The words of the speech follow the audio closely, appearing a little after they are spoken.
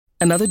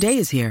Another day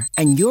is here,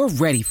 and you're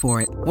ready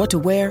for it. What to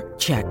wear?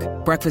 Check.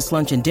 Breakfast,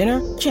 lunch, and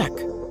dinner? Check.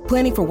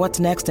 Planning for what's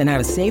next and how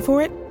to save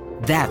for it?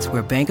 That's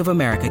where Bank of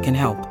America can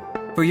help.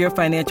 For your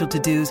financial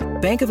to-dos,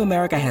 Bank of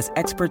America has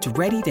experts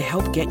ready to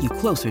help get you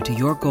closer to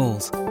your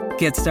goals.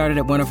 Get started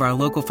at one of our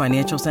local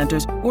financial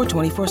centers or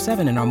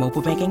 24/7 in our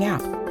mobile banking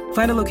app.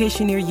 Find a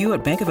location near you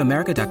at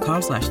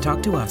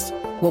bankofamerica.com/talktous.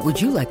 What would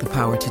you like the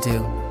power to do?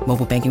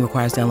 Mobile banking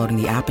requires downloading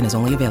the app and is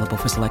only available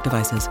for select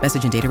devices.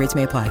 Message and data rates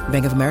may apply.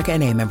 Bank of America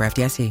N.A., member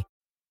FDIC.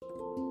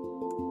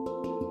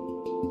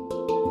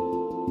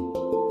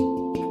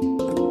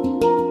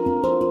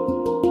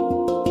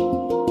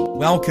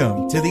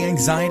 Welcome to the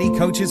Anxiety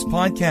Coaches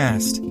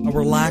Podcast, a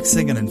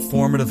relaxing and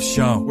informative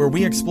show where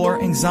we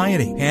explore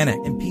anxiety, panic,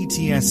 and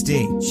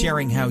PTSD,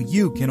 sharing how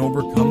you can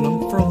overcome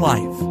them for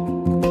life.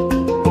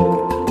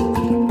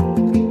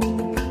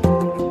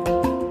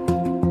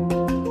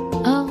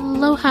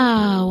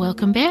 Aloha!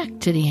 Welcome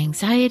back to the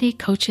Anxiety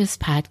Coaches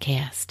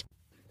Podcast.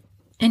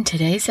 In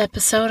today's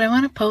episode, I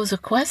want to pose a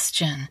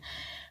question.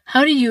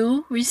 How do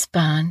you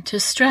respond to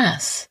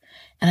stress?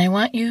 And I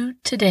want you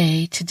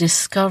today to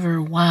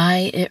discover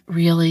why it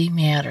really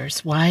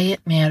matters, why it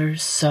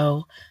matters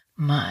so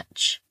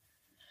much.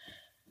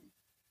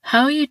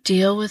 How you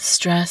deal with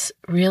stress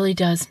really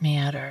does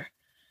matter.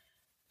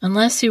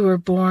 Unless you were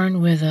born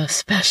with a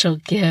special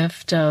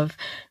gift of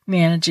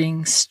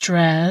managing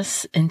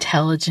stress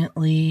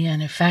intelligently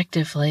and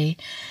effectively,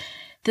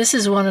 this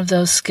is one of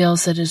those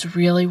skills that is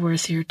really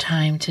worth your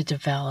time to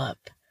develop.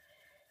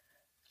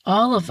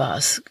 All of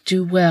us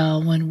do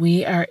well when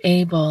we are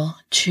able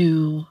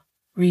to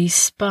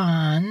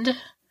respond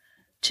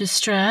to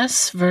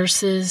stress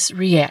versus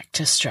react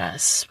to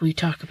stress. We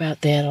talk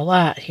about that a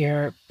lot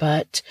here,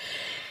 but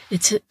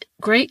it's a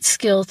great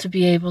skill to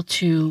be able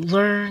to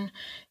learn,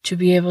 to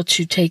be able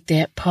to take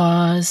that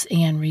pause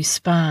and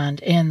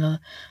respond. And the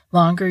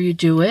longer you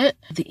do it,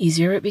 the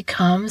easier it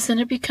becomes,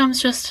 and it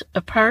becomes just a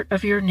part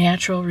of your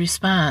natural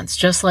response.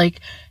 Just like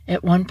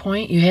at one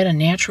point you had a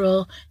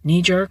natural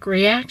knee-jerk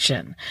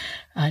reaction.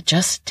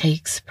 Just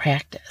takes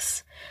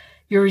practice.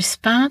 Your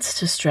response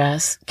to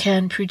stress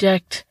can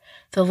predict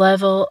the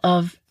level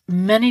of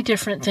many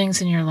different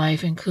things in your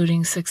life,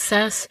 including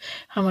success,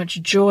 how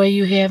much joy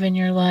you have in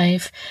your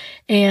life,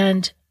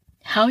 and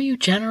how you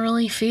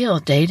generally feel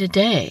day to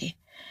day.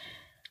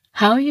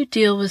 How you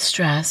deal with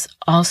stress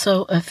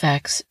also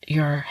affects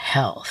your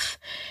health.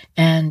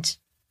 And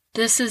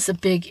this is a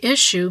big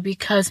issue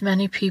because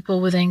many people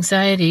with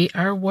anxiety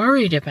are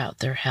worried about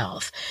their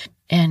health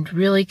and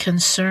really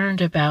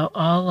concerned about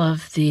all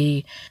of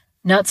the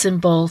nuts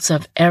and bolts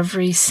of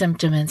every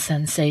symptom and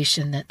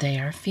sensation that they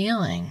are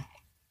feeling.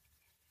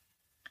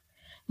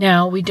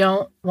 Now, we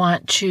don't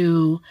want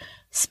to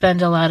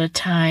spend a lot of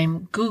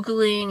time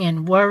Googling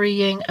and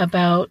worrying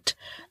about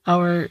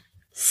our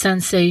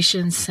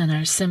sensations and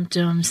our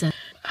symptoms and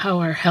how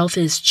our health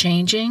is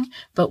changing,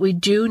 but we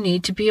do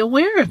need to be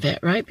aware of it,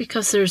 right?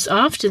 Because there's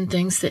often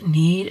things that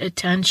need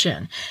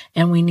attention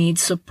and we need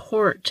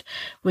support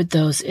with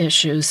those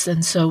issues.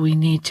 And so we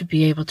need to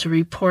be able to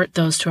report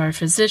those to our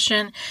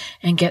physician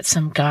and get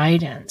some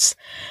guidance.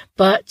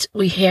 But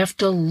we have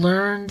to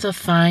learn the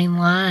fine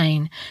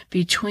line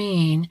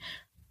between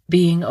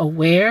being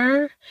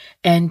aware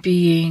and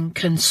being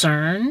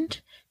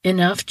concerned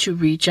enough to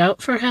reach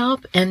out for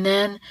help. And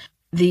then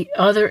the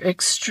other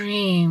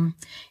extreme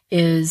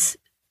is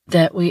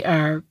that we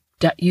are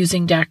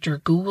using Dr.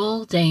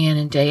 Google day in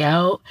and day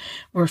out.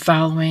 We're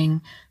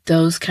following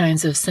those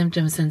kinds of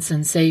symptoms and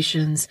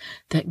sensations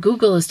that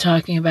Google is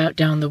talking about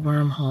down the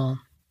wormhole.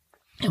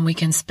 And we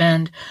can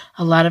spend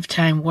a lot of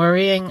time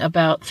worrying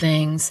about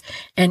things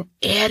and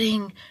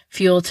adding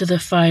fuel to the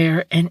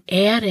fire and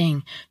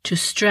adding to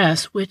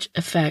stress, which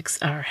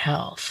affects our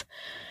health.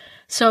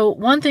 So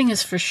one thing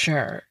is for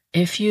sure,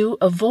 if you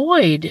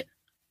avoid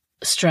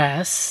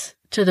stress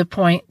to the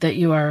point that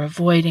you are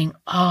avoiding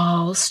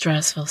all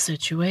stressful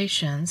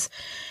situations,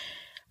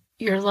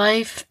 your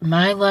life,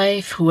 my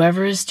life,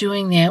 whoever is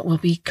doing that will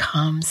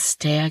become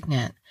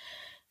stagnant.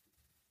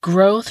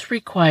 Growth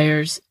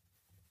requires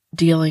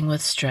dealing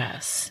with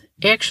stress.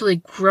 Actually,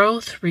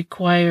 growth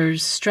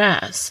requires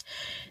stress,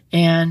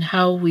 and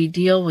how we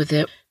deal with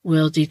it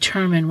will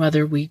determine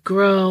whether we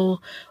grow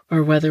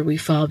or whether we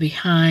fall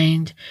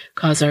behind,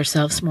 cause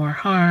ourselves more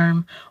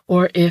harm,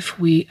 or if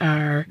we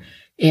are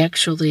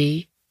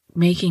actually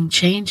making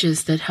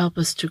changes that help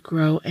us to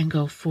grow and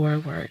go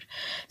forward.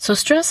 So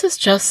stress is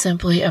just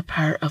simply a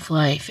part of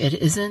life. It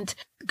isn't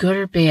good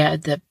or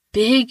bad. The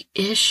big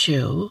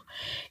issue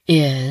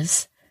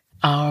is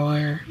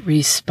our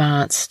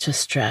response to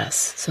stress.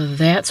 So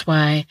that's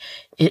why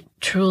it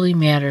truly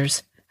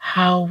matters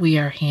how we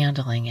are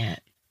handling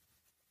it.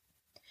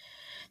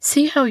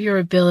 See how your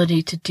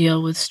ability to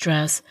deal with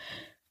stress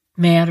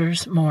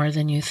matters more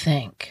than you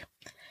think.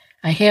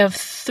 I have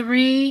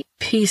 3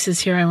 pieces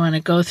here I want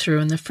to go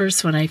through, and the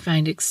first one I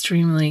find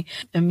extremely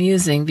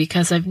amusing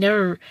because I've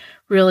never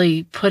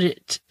really put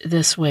it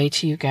this way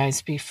to you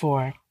guys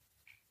before.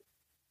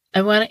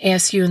 I want to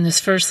ask you in this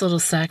first little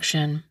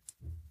section,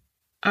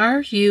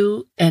 Are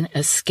you an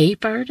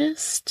escape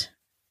artist?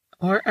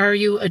 Or are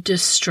you a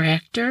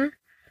distractor?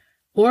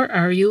 Or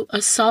are you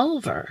a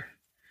solver?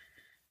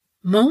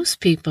 Most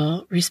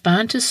people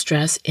respond to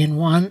stress in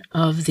one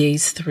of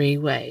these three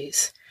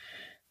ways.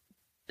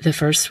 The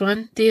first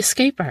one, the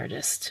escape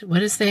artist.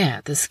 What is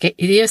that?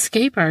 The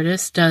escape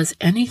artist does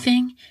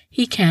anything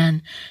he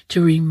can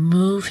to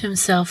remove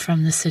himself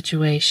from the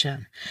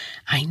situation.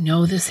 I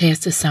know this has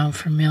to sound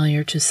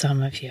familiar to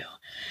some of you.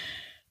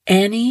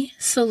 Any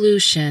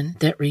solution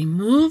that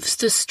removes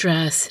the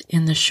stress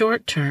in the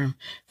short term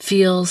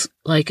feels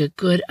like a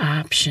good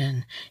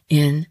option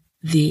in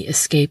the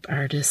escape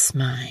artist's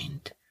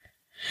mind.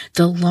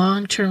 The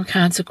long-term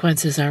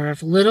consequences are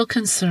of little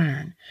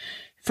concern.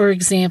 For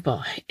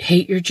example,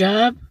 hate your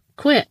job?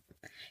 Quit,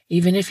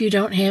 even if you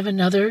don't have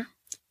another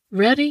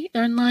ready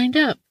and lined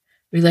up.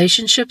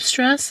 Relationship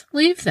stress?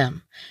 Leave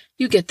them.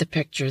 You get the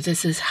picture.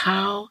 This is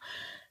how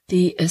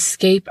the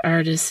escape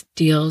artist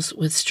deals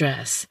with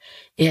stress.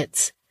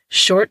 It's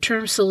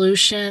short-term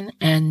solution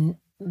and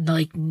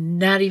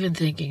not even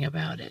thinking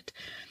about it.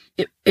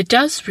 It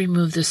does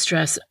remove the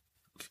stress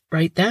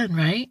right then,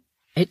 right?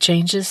 It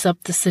changes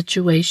up the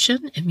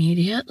situation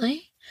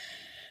immediately,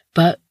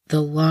 but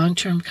the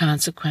long-term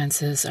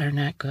consequences are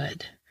not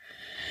good.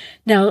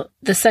 Now,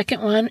 the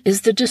second one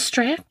is the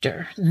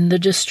distractor. And the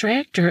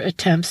distractor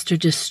attempts to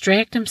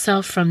distract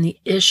himself from the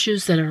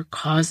issues that are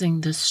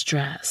causing the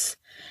stress.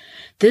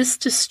 This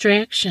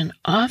distraction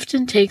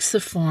often takes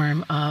the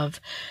form of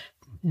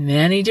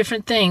many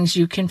different things.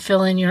 You can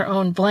fill in your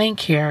own blank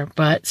here,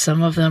 but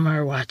some of them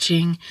are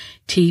watching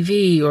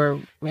TV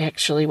or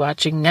actually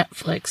watching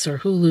Netflix or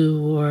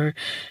Hulu or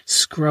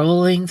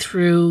scrolling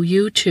through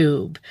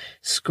YouTube,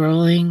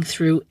 scrolling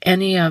through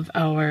any of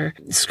our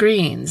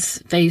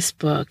screens,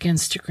 Facebook,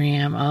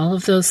 Instagram, all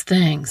of those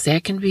things.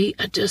 That can be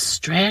a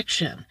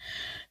distraction.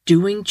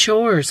 Doing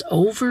chores,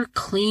 over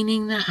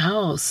cleaning the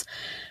house,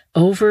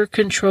 over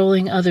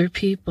controlling other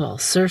people,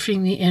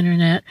 surfing the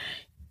internet,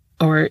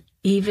 or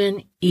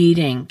even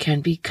eating can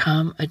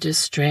become a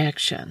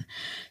distraction.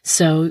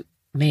 So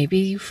maybe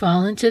you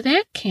fall into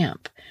that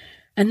camp.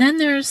 And then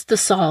there's the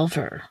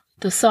solver.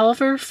 The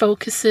solver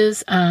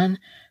focuses on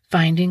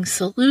finding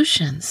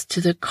solutions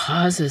to the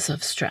causes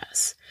of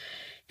stress.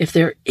 If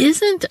there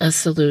isn't a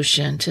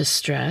solution to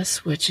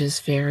stress, which is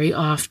very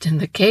often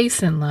the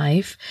case in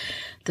life,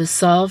 the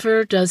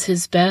solver does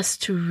his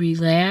best to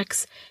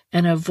relax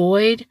and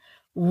avoid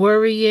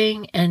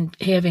worrying and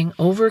having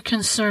over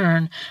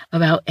concern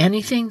about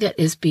anything that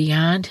is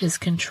beyond his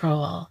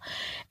control.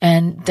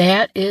 And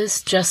that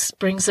just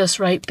brings us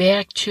right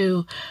back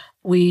to,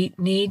 we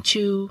need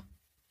to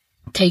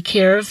take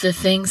care of the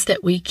things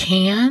that we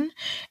can,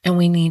 and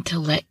we need to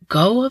let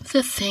go of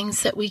the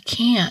things that we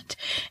can't.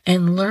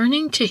 And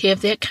learning to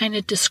have that kind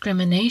of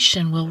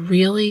discrimination will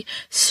really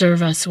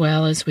serve us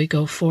well as we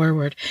go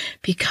forward,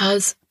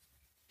 because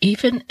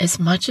even as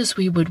much as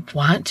we would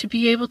want to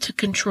be able to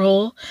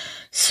control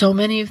so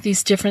many of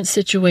these different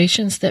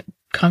situations that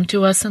come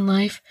to us in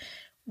life,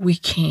 we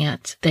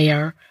can't. They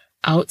are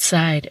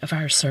outside of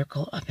our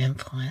circle of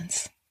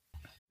influence.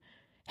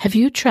 Have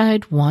you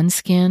tried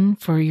OneSkin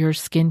for your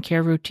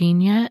skincare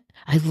routine yet?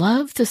 I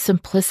love the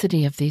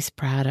simplicity of these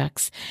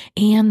products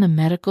and the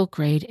medical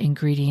grade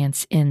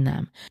ingredients in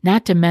them,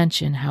 not to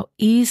mention how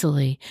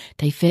easily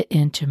they fit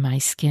into my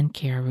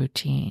skincare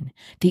routine.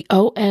 The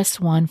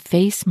OS1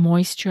 Face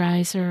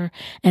Moisturizer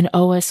and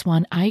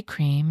OS1 Eye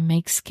Cream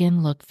make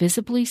skin look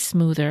visibly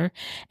smoother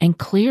and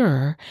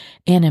clearer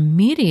and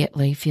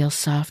immediately feel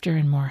softer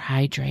and more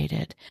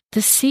hydrated.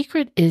 The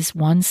secret is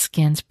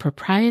OneSkin's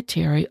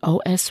proprietary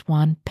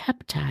OS1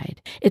 peptide.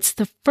 It's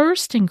the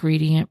first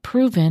ingredient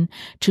proven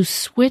to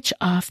switch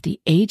off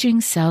the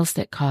aging cells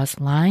that cause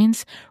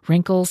lines,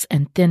 wrinkles,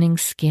 and thinning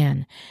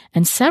skin,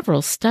 and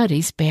several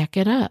studies back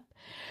it up.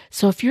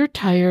 So if you're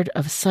tired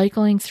of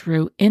cycling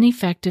through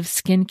ineffective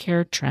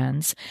skincare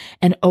trends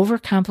and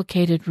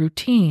overcomplicated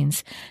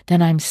routines,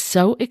 then I'm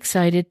so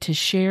excited to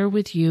share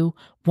with you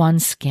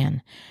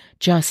OneSkin,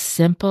 just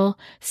simple,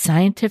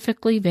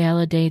 scientifically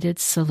validated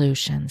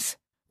solutions.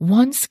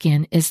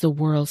 OneSkin is the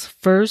world's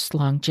first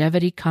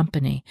longevity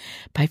company.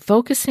 By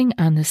focusing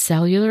on the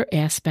cellular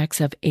aspects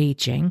of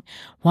aging,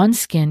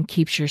 OneSkin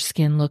keeps your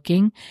skin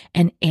looking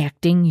and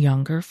acting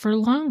younger for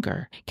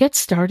longer. Get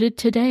started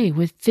today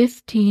with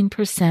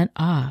 15%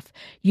 off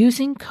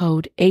using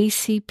code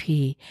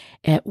ACP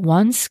at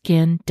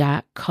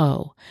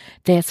oneskin.co.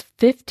 That's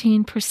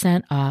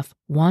 15% off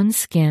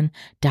oneskin.co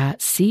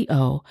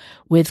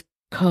with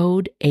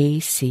code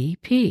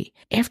ACP.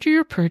 After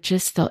your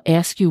purchase, they'll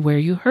ask you where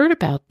you heard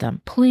about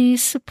them.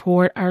 Please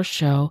support our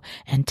show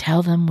and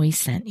tell them we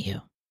sent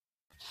you.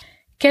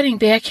 Getting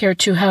back here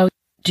to how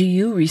do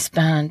you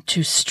respond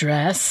to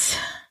stress,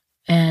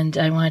 and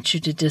I want you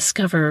to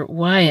discover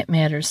why it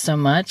matters so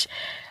much.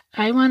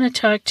 I want to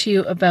talk to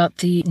you about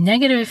the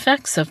negative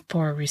effects of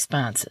poor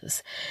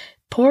responses.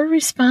 Poor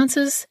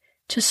responses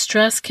to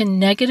stress can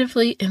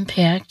negatively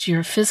impact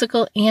your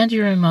physical and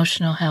your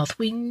emotional health.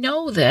 We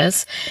know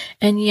this,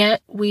 and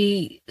yet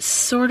we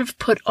sort of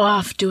put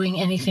off doing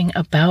anything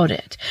about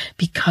it.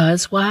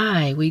 Because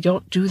why? We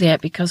don't do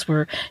that because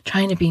we're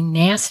trying to be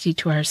nasty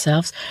to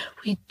ourselves.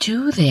 We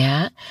do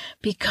that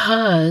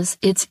because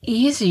it's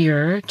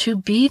easier to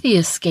be the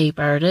escape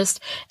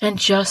artist and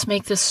just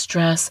make the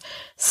stress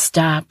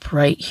stop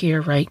right here,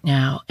 right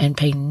now, and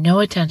pay no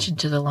attention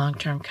to the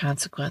long-term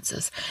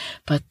consequences.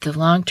 But the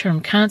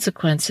long-term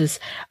consequences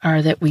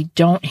are that we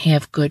don't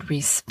have good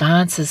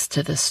responses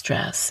to the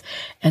stress.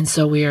 And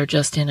so we are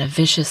just in a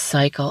vicious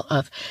cycle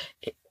of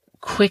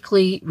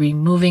quickly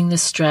removing the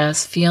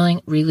stress,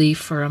 feeling relief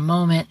for a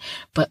moment,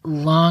 but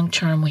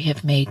long-term we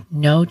have made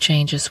no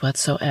changes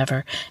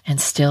whatsoever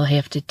and still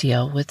have to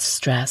deal with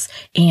stress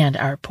and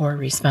our poor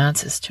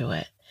responses to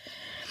it.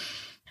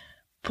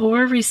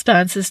 Poor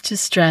responses to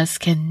stress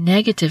can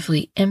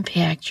negatively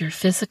impact your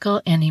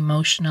physical and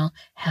emotional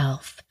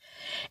health,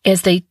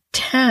 as they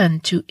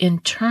tend to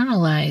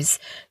internalize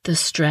the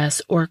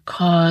stress or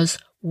cause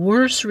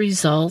worse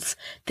results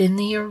than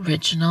the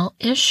original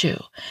issue.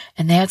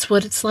 And that's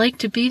what it's like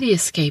to be the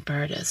escape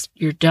artist.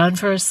 You're done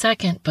for a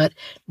second, but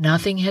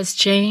nothing has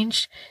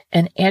changed,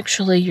 and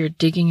actually you're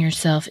digging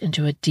yourself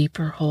into a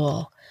deeper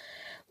hole.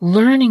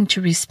 Learning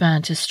to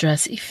respond to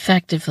stress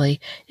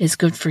effectively is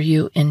good for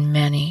you in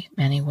many,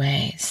 many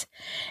ways.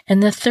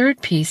 And the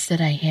third piece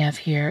that I have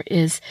here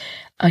is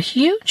a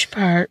huge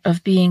part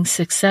of being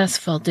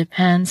successful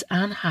depends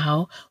on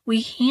how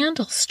we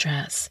handle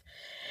stress.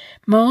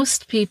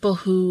 Most people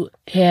who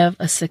have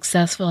a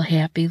successful,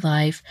 happy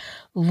life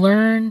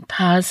learn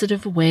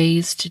positive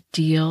ways to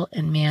deal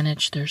and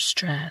manage their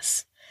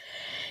stress.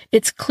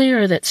 It's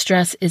clear that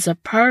stress is a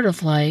part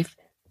of life,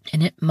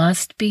 and it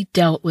must be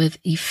dealt with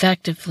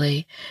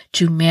effectively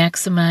to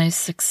maximize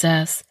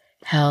success,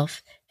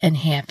 health, and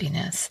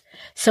happiness.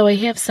 So I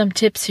have some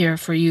tips here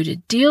for you to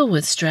deal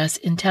with stress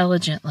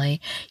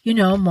intelligently,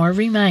 more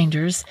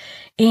reminders,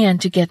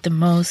 and to get the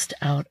most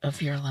out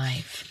of your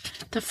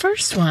life. The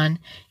first one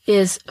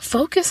is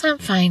focus on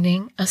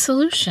finding a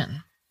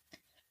solution.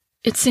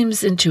 It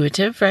seems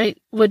intuitive, right?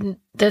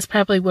 That's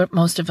probably what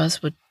most of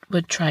us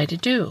would try to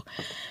do.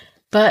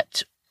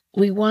 But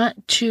we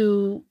want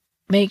to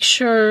make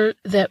sure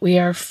that we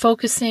are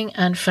focusing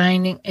on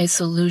finding a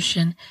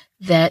solution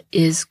that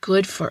is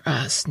good for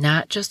us,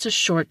 not just a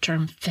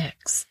short-term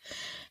fix.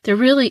 There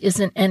really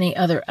isn't any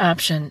other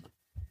option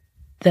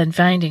than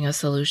finding a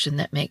solution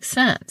that makes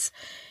sense.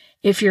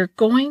 If you're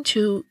going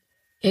to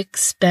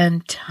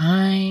expend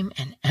time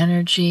and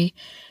energy,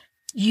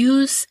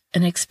 use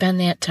and expend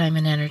that time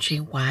and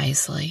energy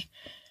wisely.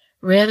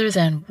 Rather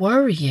than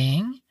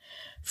worrying,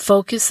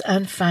 focus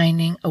on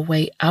finding a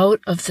way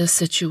out of the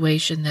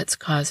situation that's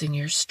causing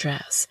your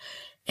stress.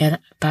 And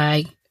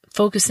by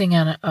focusing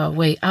on a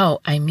way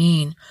out, I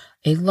mean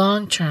a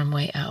long-term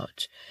way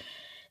out.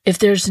 If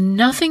there's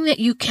nothing that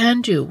you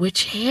can do,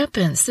 which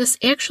happens, this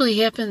actually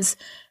happens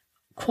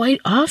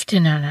quite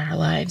often in our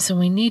lives, and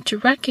we need to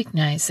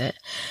recognize it.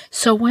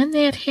 So when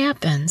that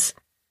happens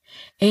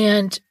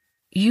and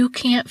you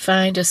can't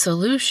find a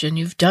solution,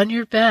 you've done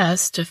your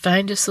best to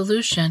find a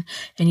solution,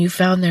 and you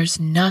found there's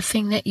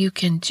nothing that you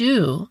can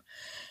do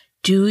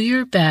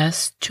your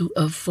best to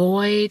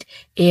avoid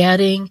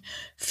adding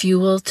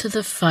fuel to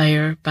the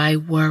fire by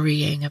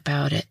worrying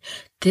about it.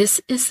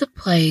 This is the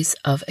place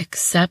of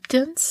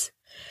acceptance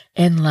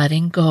and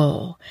letting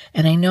go.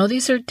 And I know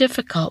these are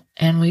difficult,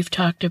 and we've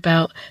talked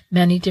about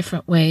many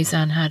different ways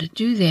on how to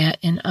do that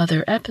in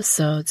other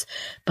episodes,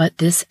 but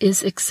this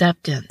is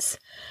acceptance.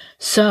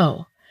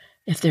 So,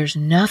 if there's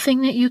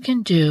nothing that you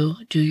can do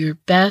your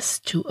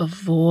best to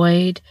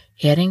avoid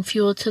adding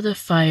fuel to the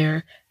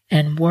fire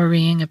and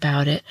worrying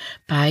about it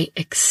by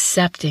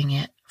accepting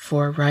it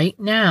for right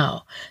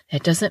now.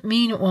 That doesn't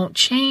mean it won't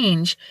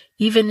change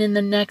even in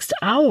the next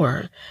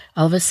hour.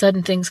 All of a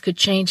sudden things could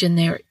change, and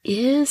there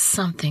is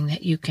something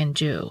that you can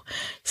do,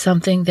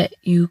 something that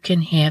you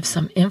can have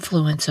some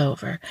influence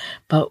over.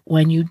 But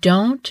when you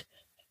don't,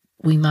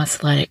 we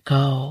must let it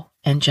go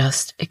and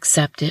just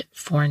accept it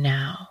for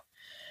now.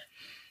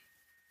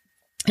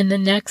 And the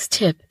next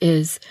tip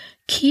is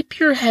keep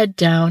your head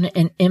down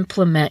and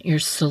implement your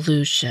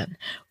solution.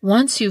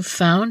 Once you've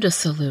found a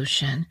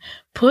solution,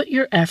 put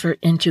your effort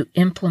into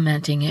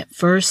implementing it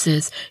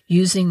versus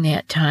using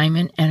that time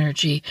and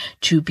energy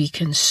to be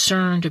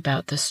concerned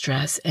about the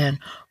stress and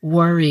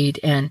worried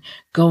and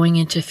going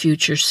into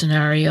future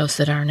scenarios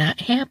that are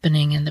not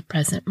happening in the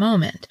present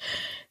moment.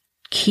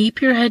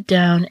 Keep your head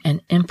down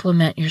and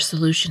implement your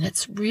solution.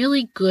 It's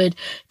really good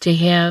to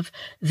have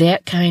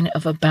that kind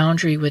of a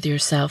boundary with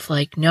yourself,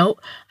 like, no,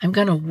 I'm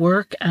going to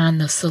work on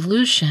the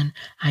solution.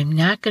 I'm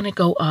not going to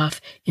go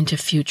off into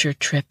future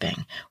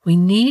tripping. We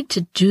need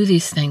to do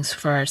these things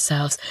for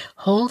ourselves.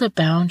 Hold a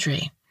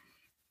boundary.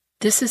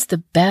 This is the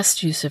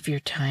best use of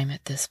your time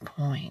at this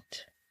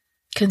point.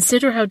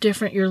 Consider how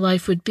different your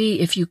life would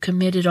be if you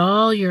committed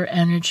all your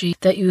energy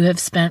that you have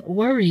spent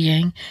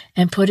worrying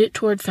and put it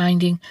toward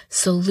finding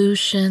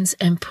solutions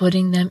and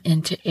putting them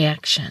into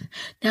action.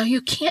 Now, you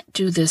can't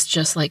do this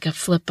just like a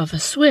flip of a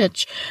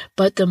switch,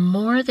 but the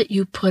more that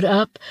you put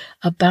up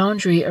a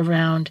boundary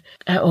around,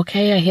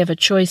 okay, I have a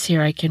choice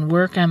here. I can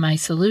work on my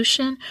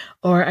solution,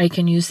 or I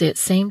can use that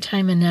same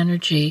time and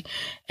energy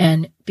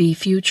and be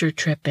future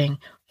tripping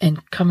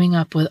and coming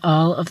up with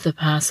all of the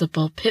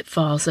possible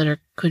pitfalls that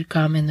could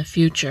come in the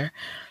future.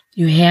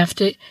 You have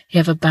to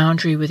have a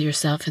boundary with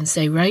yourself and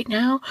say, right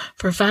now,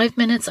 for 5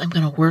 minutes, I'm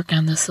going to work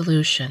on the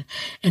solution.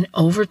 And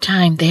over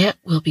time, that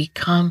will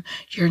become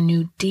your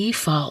new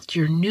default,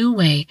 your new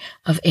way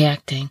of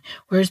acting.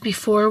 Whereas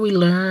before we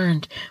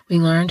learned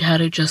how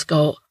to just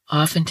go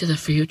off into the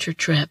future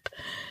trip.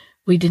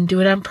 We didn't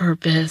do it on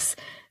purpose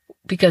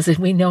because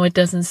we know it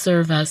doesn't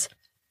serve us.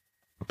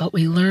 But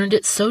we learned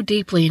it so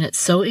deeply and it's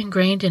so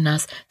ingrained in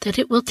us that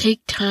it will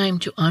take time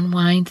to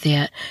unwind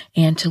that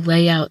and to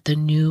lay out the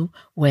new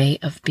way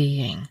of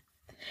being.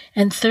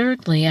 And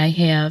thirdly, I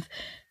have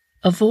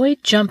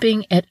avoid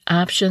jumping at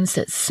options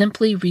that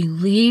simply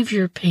relieve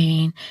your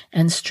pain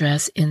and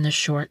stress in the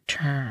short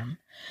term.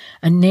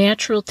 A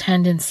natural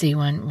tendency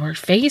when we're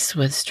faced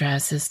with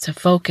stress is to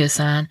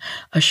focus on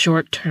a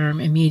short-term,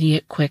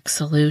 immediate, quick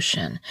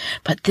solution.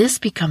 But this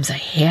becomes a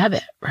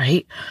habit,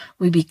 right?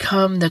 We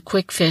become the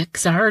quick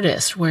fix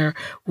artist where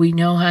we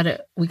know how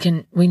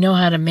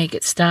to make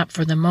it stop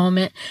for the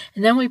moment,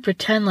 and then we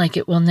pretend like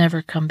it will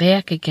never come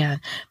back again.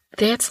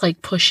 That's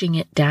like pushing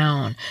it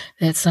down.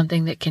 That's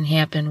something that can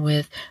happen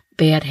with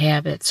bad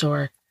habits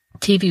or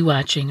TV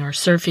watching or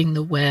surfing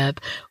the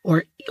web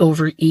or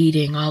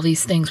overeating, all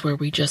these things where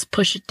we just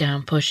push it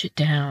down.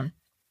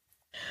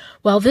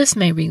 While this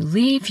may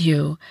relieve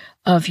you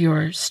of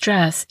your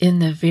stress in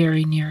the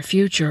very near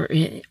future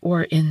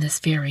or in this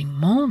very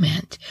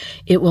moment,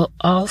 it will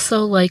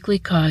also likely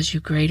cause you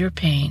greater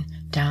pain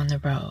down the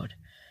road.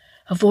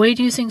 Avoid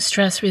using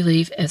stress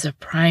relief as a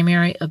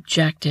primary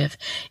objective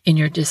in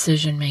your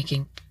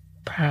decision-making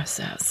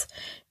process.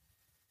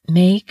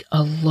 Make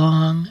a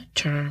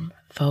long-term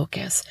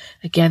focus.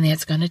 Again,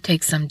 that's going to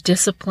take some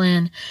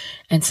discipline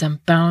and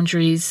some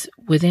boundaries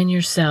within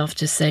yourself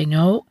to say,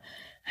 no,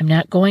 I'm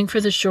not going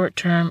for the short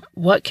term.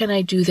 What can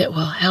I do that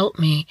will help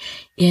me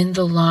in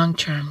the long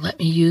term? Let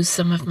me use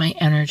some of my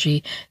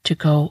energy to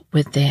go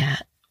with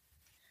that.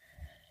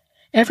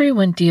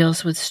 Everyone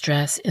deals with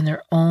stress in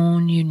their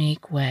own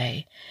unique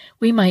way.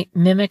 We might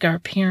mimic our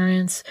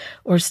parents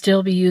or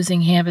still be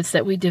using habits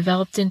that we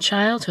developed in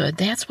childhood.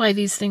 That's why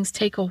these things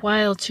take a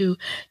while to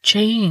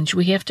change.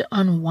 We have to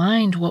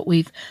unwind what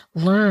we've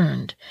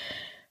learned.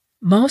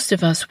 Most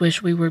of us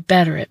wish we were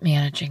better at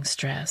managing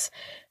stress.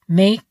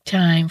 Make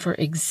time for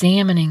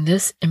examining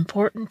this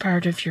important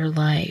part of your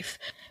life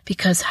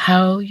because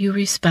how you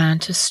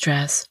respond to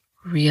stress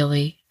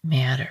really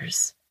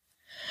matters.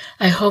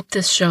 I hope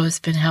this show has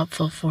been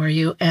helpful for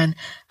you, and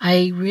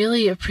I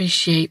really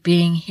appreciate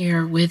being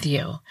here with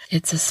you.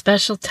 It's a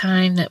special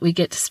time that we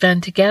get to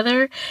spend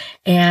together,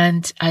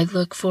 and I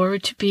look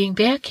forward to being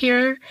back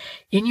here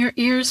in your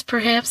ears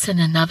perhaps in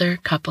another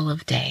couple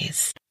of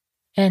days.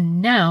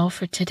 And now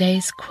for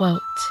today's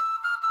quote.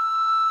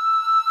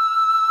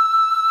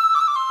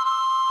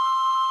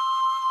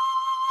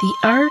 The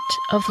art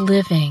of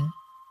living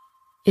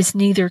is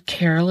neither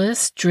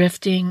careless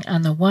drifting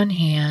on the one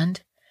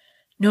hand,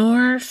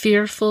 nor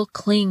fearful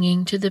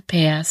clinging to the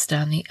past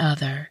on the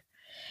other.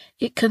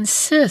 It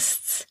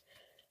consists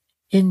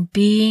in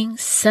being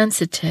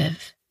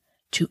sensitive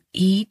to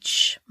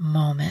each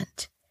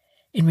moment,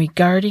 in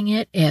regarding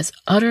it as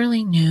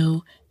utterly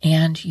new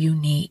and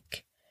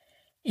unique,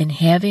 in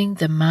having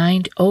the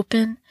mind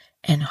open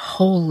and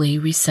wholly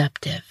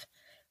receptive.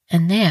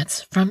 And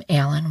that's from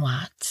Alan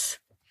Watts.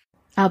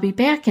 I'll be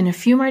back in a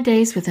few more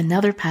days with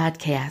another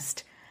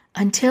podcast.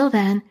 Until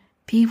then,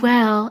 be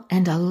well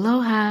and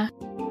aloha.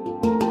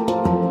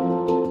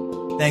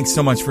 Thanks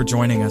so much for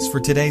joining us for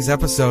today's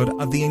episode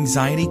of the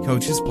Anxiety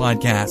Coaches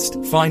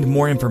Podcast. Find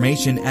more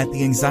information at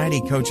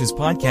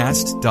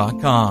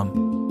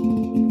theanxietycoachespodcast.com.